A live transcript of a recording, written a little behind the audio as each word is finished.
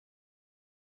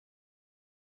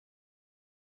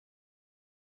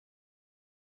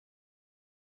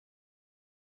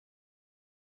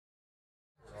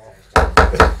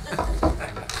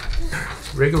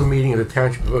Regular meeting of the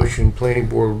Township of Ocean Planning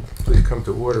Board, please come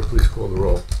to order. Please call the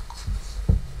roll.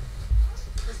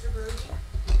 Mr. Brody?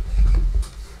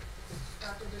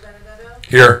 Dr. DiBenedetto?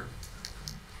 Here.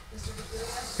 Mr.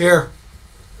 DeGulia? Here.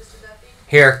 Mr. Duffy?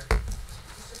 Here.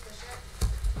 Mr. Fisher?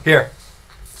 Here.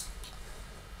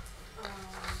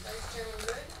 Vice Chairman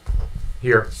Wood?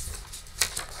 Here.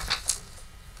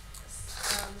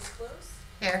 Ms. Close?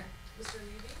 Here. Mr.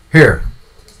 Levy? Here.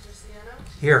 Mr. Siano?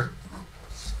 Here.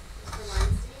 Mr.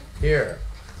 Weinstein? Here.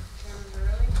 Chairman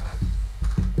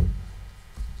Burley?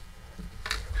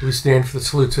 Please stand for the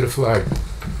salute to the flag.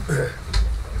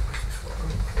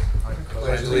 I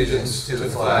pledge allegiance to the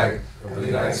flag of the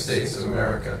United States of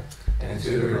America and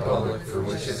to the republic for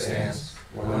which it stands,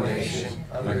 one nation,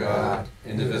 under God,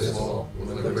 indivisible, with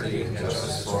liberty and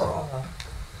justice for all.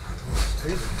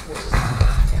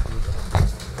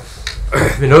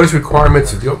 The notice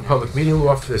requirements of the Open Public Meeting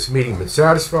Law for this meeting have been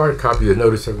satisfied. A copy of the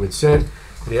notice has been sent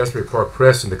to the Asbury Park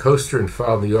Press and the Coaster and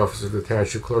filed in the office of the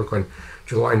Township Clerk on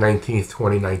July 19th,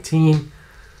 2019.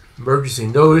 Emergency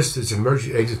notice: there's an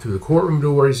emergency exit through the courtroom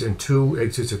doors and 2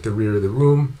 exits at the rear of the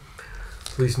room.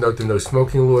 Please note the no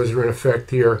smoking laws are in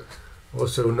effect here.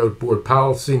 Also note board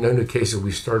policy: no new cases will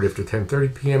be started after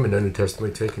 10:30 p.m. and no new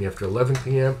testimony taken after 11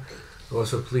 p.m.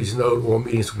 Also, please note all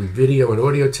meetings will be video and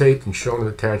audio taped and shown on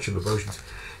the Township of Ocean's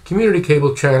Community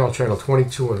Cable Channel, Channel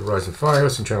 22 on the Verizon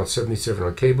Fios, and Channel 77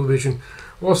 on Cablevision.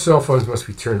 All cell phones must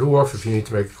be turned off. If you need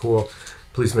to make a call,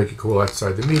 please make a call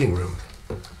outside the meeting room.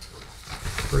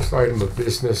 First item of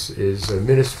business is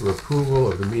minutes for approval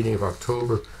of the meeting of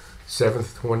October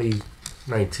 7th,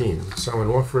 2019. Would someone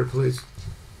offer it, please?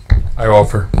 I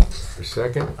offer. For a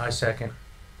second? I second.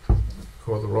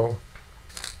 Call the roll.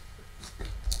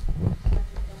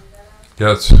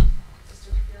 Yes. Mr.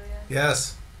 DeGulia?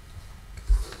 Yes.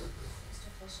 Mr.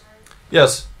 Fisher?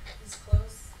 Yes. Ms.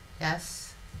 Close?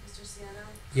 Yes. Mr. Siano?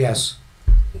 Yes.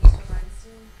 Mr.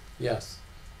 Weinstein? Yes.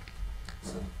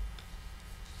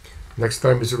 Next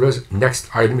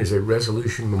item is a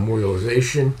resolution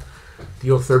memorialization.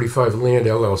 Deal 35 Land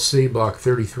LLC, Block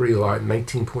 33, Lot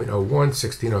 19.01,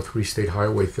 1603 State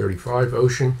Highway 35,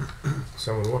 Ocean.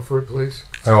 Someone offer it, please.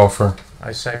 I offer.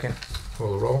 I second.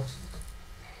 Call the roll.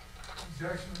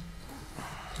 Objection.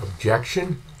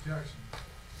 Objection? Objection.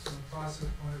 From a process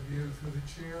point of view, through the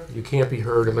chair, You can't be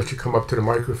heard unless you come up to the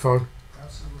microphone.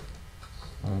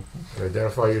 absolutely.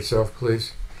 Identify yourself,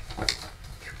 please. That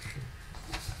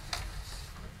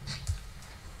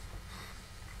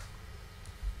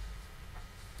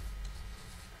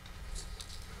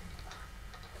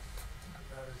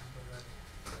isn't the ready.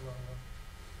 Well,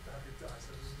 advertise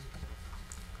it.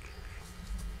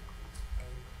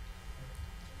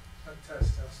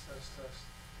 Test.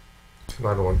 It's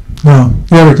not on. No,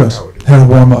 there it goes. Had a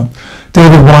warm up.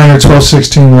 David Weiner,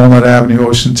 1216 Walnut Avenue,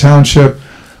 Ocean Township.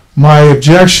 My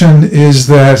objection is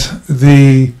that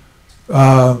the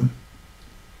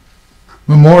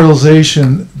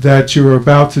memorialization that you're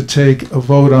about to take a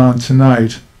vote on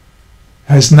tonight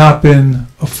has not been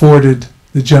afforded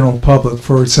the general public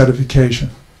for its edification.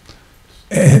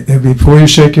 And before you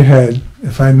shake your head,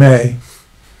 if I may,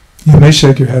 you may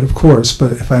shake your head, of course,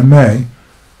 but if I may,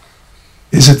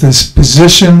 is it this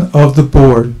position of the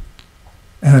board,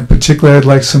 and particularly I'd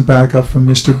like some backup from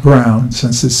Mr. Brown,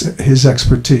 since it's his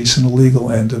expertise in the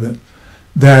legal end of it,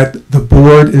 that the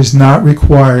board is not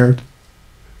required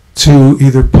to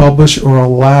either publish or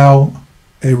allow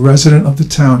a resident of the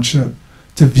township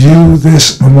to view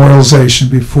this memorialization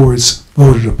before it's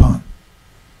voted upon.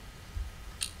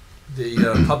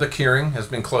 The public hearing has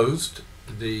been closed.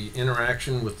 The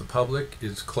interaction with the public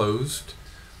is closed.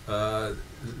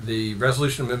 The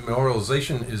resolution of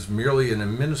memorialization is merely an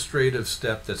administrative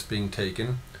step that's being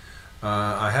taken.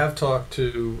 I have talked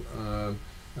to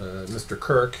Mr.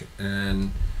 Kirk,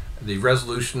 and the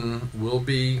resolution will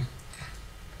be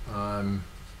on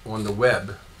the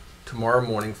web tomorrow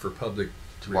morning for public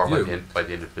review. By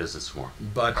the end of business tomorrow.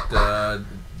 But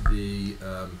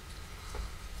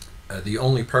the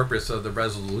only purpose of the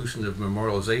resolution of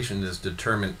memorialization is to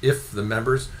determine if the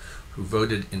members who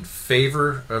voted in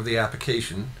favor of the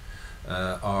application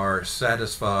are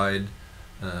satisfied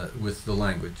with the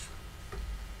language.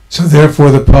 So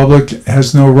therefore, the public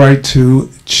has no right to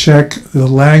check the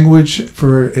language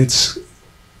for its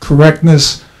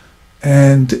correctness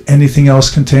and anything else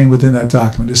contained within that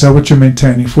document. Is that what you're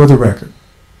maintaining for the record?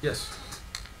 Yes.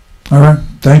 All right.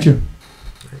 Thank you.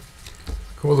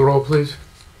 Call the roll, please.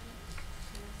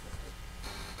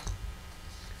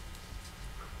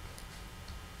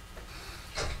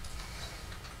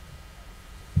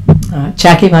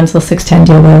 Jackie Wenzel, 610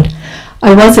 Deal Road.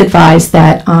 I was advised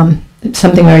that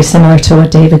something very similar to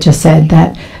what David just said,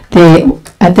 that the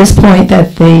at this point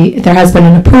that there has been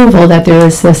an approval that there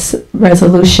is this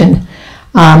resolution,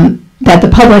 that the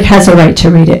public has a right to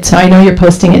read it. So I know you're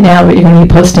posting it now, but you're going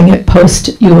to be posting it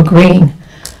post you agreeing.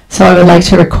 So I would like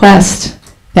to request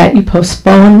that you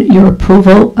postpone your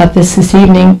approval of this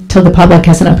evening till the public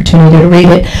has an opportunity to read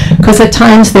it, because at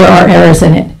times there are errors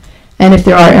in it. And if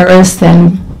there are errors,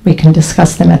 then we can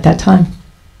discuss them at that time.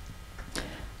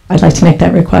 I'd like to make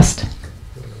that request.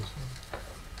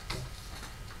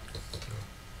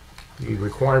 The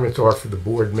requirements are for the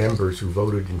board members who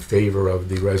voted in favor of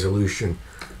the resolution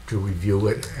to review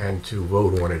it and to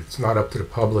vote on it. It's not up to the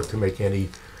public to make any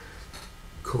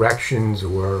corrections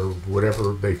or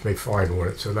whatever they may find on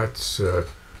it. So that's...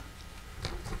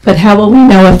 But how will we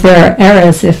know if there are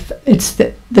errors if it's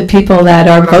the people that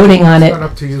are voting on it? It's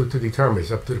not up to you to determine.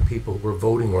 It's up to the people who are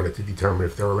voting on it to determine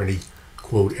if there are any,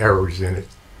 quote, errors in it.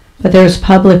 But there's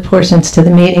public portions to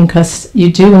the meeting because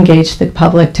you do engage the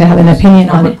public to have an opinion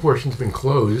on Public it. portion's been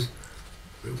closed.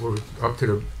 We're up to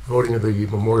the voting of the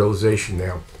memorialization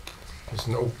now. There's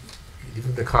no,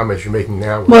 even the comments you're making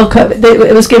now. Well,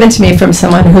 it was given to me from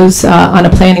someone who's on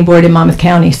a planning board in Monmouth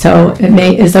County. So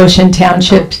is Ocean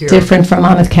Township different from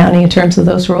Monmouth County in terms of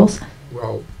those rules?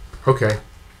 Well, okay.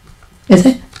 Is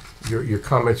it? Your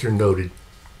comments are noted.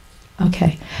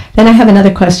 Okay. Then I have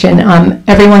another question.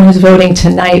 Everyone who's voting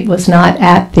tonight was not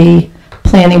at the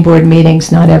planning board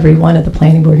meetings, not every one of the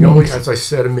planning board meetings. As I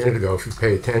said a minute ago, if you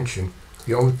pay attention,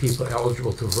 the only people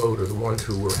eligible to vote are the ones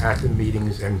who were at the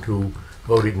meetings and who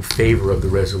voted in favor of the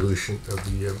resolution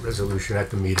at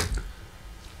the meeting.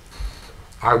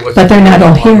 I wasn't. But they're not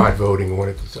all here. I'm not voting on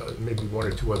it. So maybe one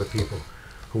or two other people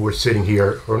who were sitting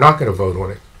here who are not going to vote on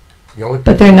it.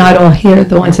 But they're not all here,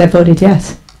 the ones that voted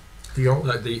yes.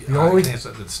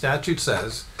 The statute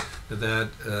says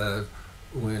that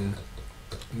when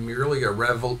merely a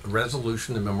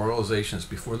resolution of memorialization is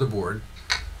before the board,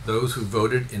 those who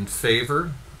voted in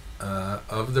favor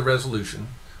of the resolution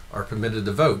are permitted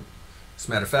to vote. As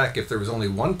a matter of fact, if there was only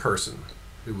one person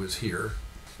who was here,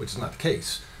 which is not the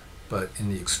case, but in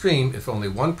the extreme, if only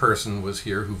one person was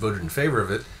here who voted in favor of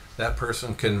it, that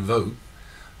person can vote.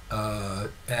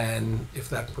 And if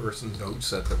that person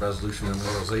votes that the resolution of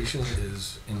memorialization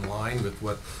is in line with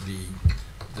what the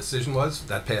decision was,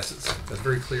 that passes. That's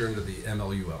very clear under the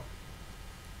MLUL.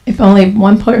 If only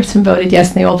one person voted yes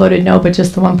and they all voted no, but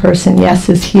just the one person yes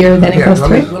is here, then it goes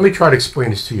through? Let me try to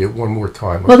explain this to you one more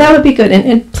time. Well, that would be good.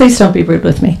 And please don't be rude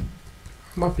with me.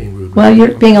 I'm not being rude. Well,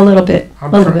 you're being a little bit.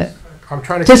 I'm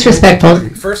trying to disrespectful.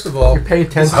 First of all, you pay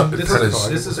attention. This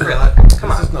is not.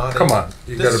 Come on.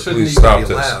 You got to this shouldn't please even stop be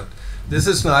this. allowed. This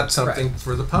is not something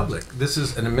for the public. This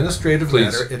is an administrative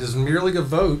Please. matter. It is merely a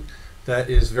vote that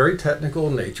is very technical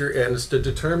in nature, and is to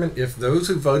determine if those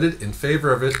who voted in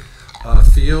favor of it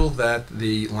feel that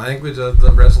the language of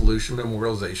the resolution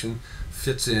memorialization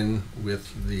fits in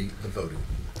with the voting.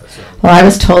 Well, I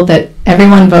was told that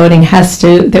everyone voting has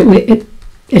to,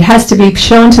 it has to be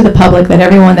shown to the public that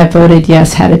everyone that voted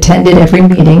yes had attended every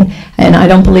meeting, and I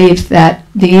don't believe that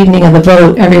the evening of the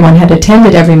vote everyone had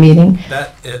attended every meeting.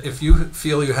 That if you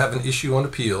feel you have an issue on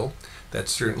appeal,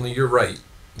 that's certainly your right.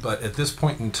 But at this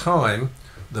point in time,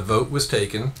 the vote was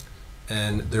taken,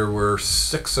 and there were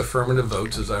 6 affirmative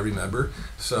votes, as I remember.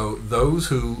 So those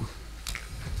who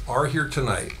are here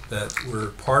tonight that were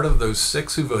part of those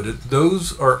 6 who voted,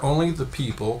 those are only the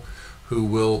people who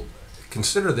will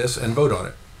consider this and vote on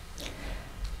it.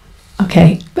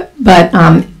 Okay, but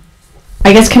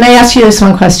I guess, can I ask you this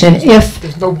one question? If,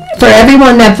 for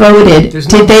everyone that voted,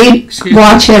 did they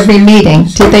watch every meeting?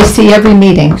 Did they see every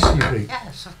meeting?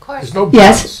 Yes, of course.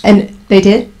 Yes, and they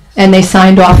did? And they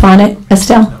signed off on it,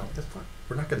 Estelle? No,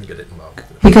 we're not going to get it involved.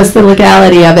 Because the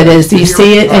legality of it is you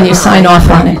see it and you sign off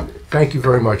on it. Thank you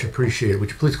very much. Appreciate it. Would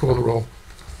you please call the roll?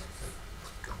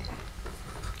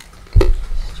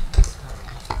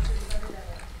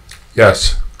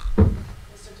 Yes. Mr.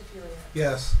 DeFilia.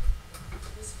 Yes.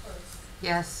 Ms. Close.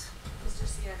 Yes. Mr.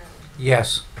 Sienna.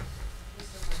 Yes. Mr.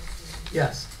 Weinstein.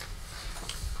 Yes.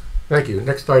 Thank you.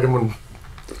 Next item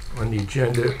on the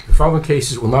agenda. The following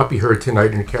cases will not be heard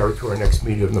tonight and carried to our next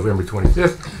meeting of November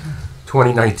 25th,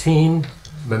 2019.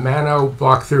 Mamano,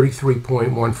 Block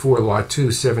 33.14, Lot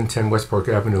 2, 710 West Park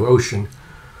Avenue, Ocean.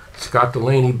 Scott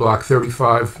Delaney, Block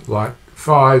 35, Lot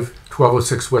 5,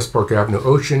 1206 West Park Avenue,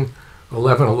 Ocean.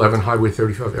 1111 Highway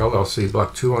 35 LLC,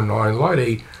 Block 209, Lot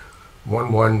 8,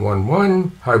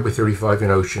 1111 Highway 35 in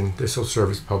Ocean. This will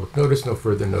serve as public notice. No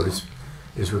further notice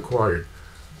is required.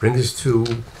 Brings us to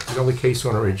the only case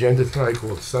on our agenda tonight,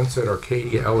 called Sunset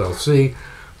Arcadia LLC,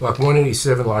 Block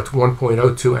 187, Lots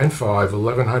 1.02 and 5,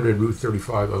 1100 Route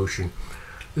 35 Ocean.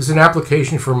 This is an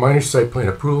application for minor site plan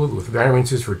approval with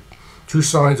variances for 2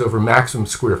 signs over maximum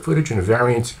square footage and a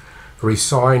variance for a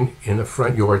sign in the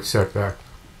front yard setback.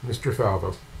 Mr.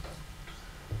 Falvo.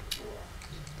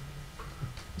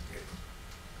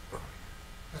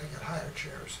 I get higher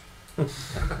chairs.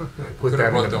 Put that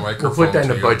in we'll put that in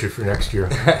the budget for next year.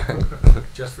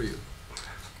 Just for you.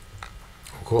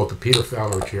 We'll call it the Peter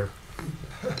Falvo chair.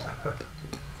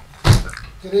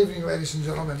 Good evening, ladies and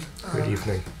gentlemen. Good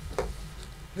evening.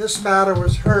 This matter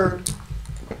was heard.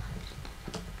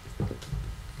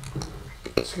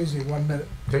 Excuse me 1 minute.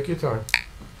 Take your time.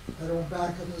 I don't back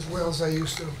up as well as I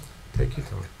used to. Take your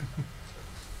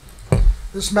time.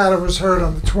 This matter was heard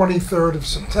on the 23rd of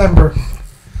September,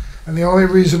 and the only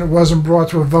reason it wasn't brought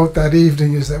to a vote that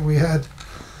evening is that we had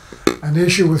an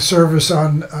issue with service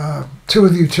on 2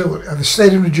 of the utilities, the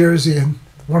state of New Jersey and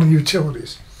one of the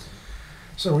utilities.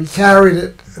 So we carried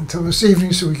it until this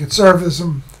evening so we could service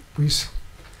them. We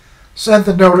sent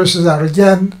the notices out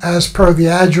again as per the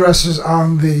addresses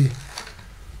on the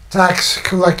tax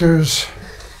collector's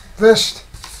list,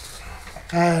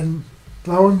 and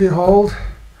lo and behold,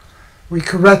 we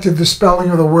corrected the spelling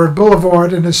of the word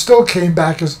boulevard, and it still came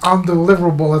back as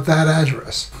undeliverable at that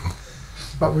address.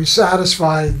 But we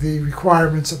satisfied the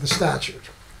requirements of the statute.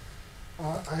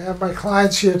 I have my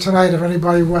clients here tonight if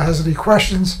anybody has any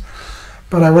questions,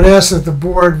 but I would ask that the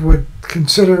board would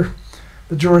consider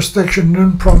the jurisdiction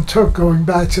non pro tunc going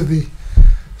back to the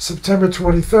September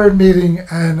 23rd meeting,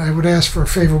 and I would ask for a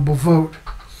favorable vote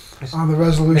on the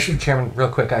resolution. Mr. Chairman, real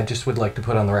quick, I just would like to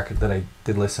put on the record that I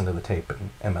did listen to the tape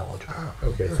and am eligible.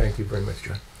 Okay, thank you very much,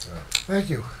 John. Thank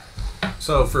you.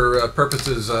 So for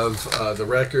purposes of the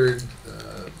record,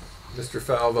 Mr.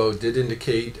 Falvo did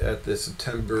indicate at the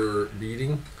September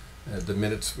meeting, the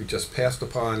minutes we just passed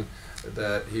upon,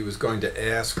 that he was going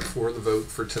to ask for the vote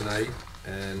for tonight,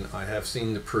 and I have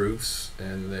seen the proofs,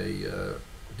 and they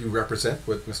do represent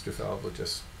what Mr. Falvo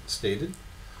just stated.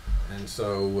 And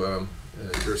so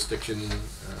jurisdiction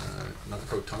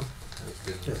non-pro-tunc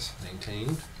has been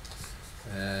maintained,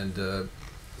 and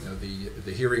you know,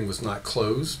 the hearing was not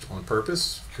closed on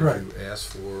purpose. Correct. You asked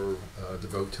for the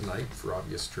vote tonight for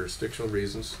obvious jurisdictional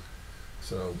reasons,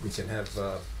 so we can have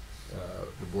the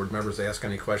board members ask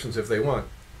any questions if they want,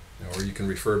 or you can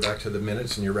refer back to the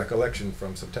minutes and your recollection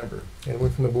from September.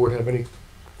 Anyone from the board have any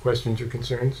questions or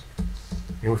concerns?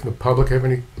 Anyone from the public have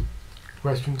any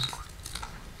questions?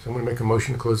 Someone make a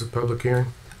motion to close the public hearing?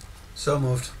 So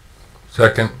moved.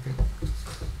 Second.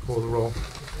 Call the roll.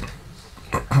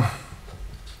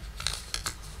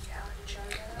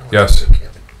 Yes.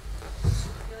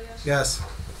 Yes.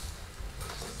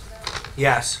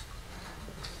 Yes.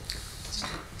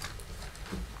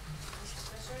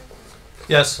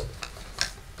 Yes.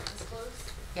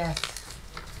 Yes.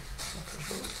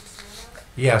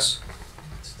 Yes.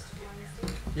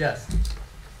 Yes.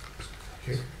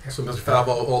 So, Mr. Falvo,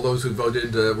 all those who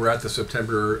voted were at the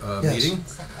September Yes. meeting,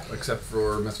 except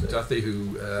for Mr. Duthie,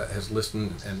 who has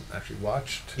listened and actually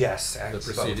watched Yes. the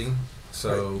proceeding.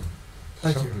 So,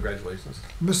 Thank you. congratulations.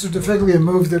 Mr. DeFiglia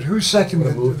moved it. Who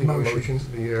seconded Move the the motion?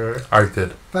 motion. I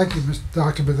did. Thank you,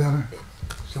 Dr. Bedena.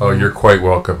 Oh, you're quite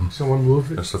welcome, Someone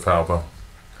moved it? Mr. Falvo.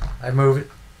 I move it.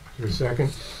 Is there a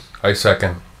second? I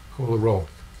second. Call the roll.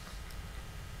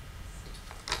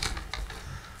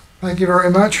 Thank you very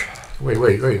much. Wait.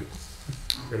 We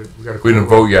gotta We didn't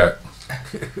vote yet.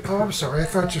 Oh, I'm sorry. I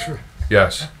thought you were.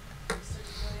 Yes.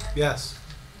 Yes.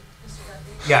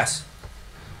 Yes.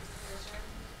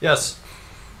 Yes.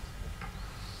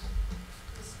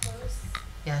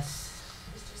 Yes.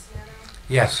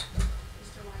 Yes.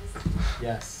 Mr.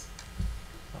 Yes.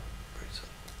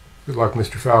 Good luck,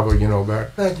 Mr. Falvo, you know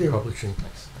about Thank you. publishing.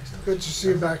 Good to see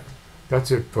you back. That's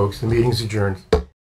it, folks. The meeting's adjourned.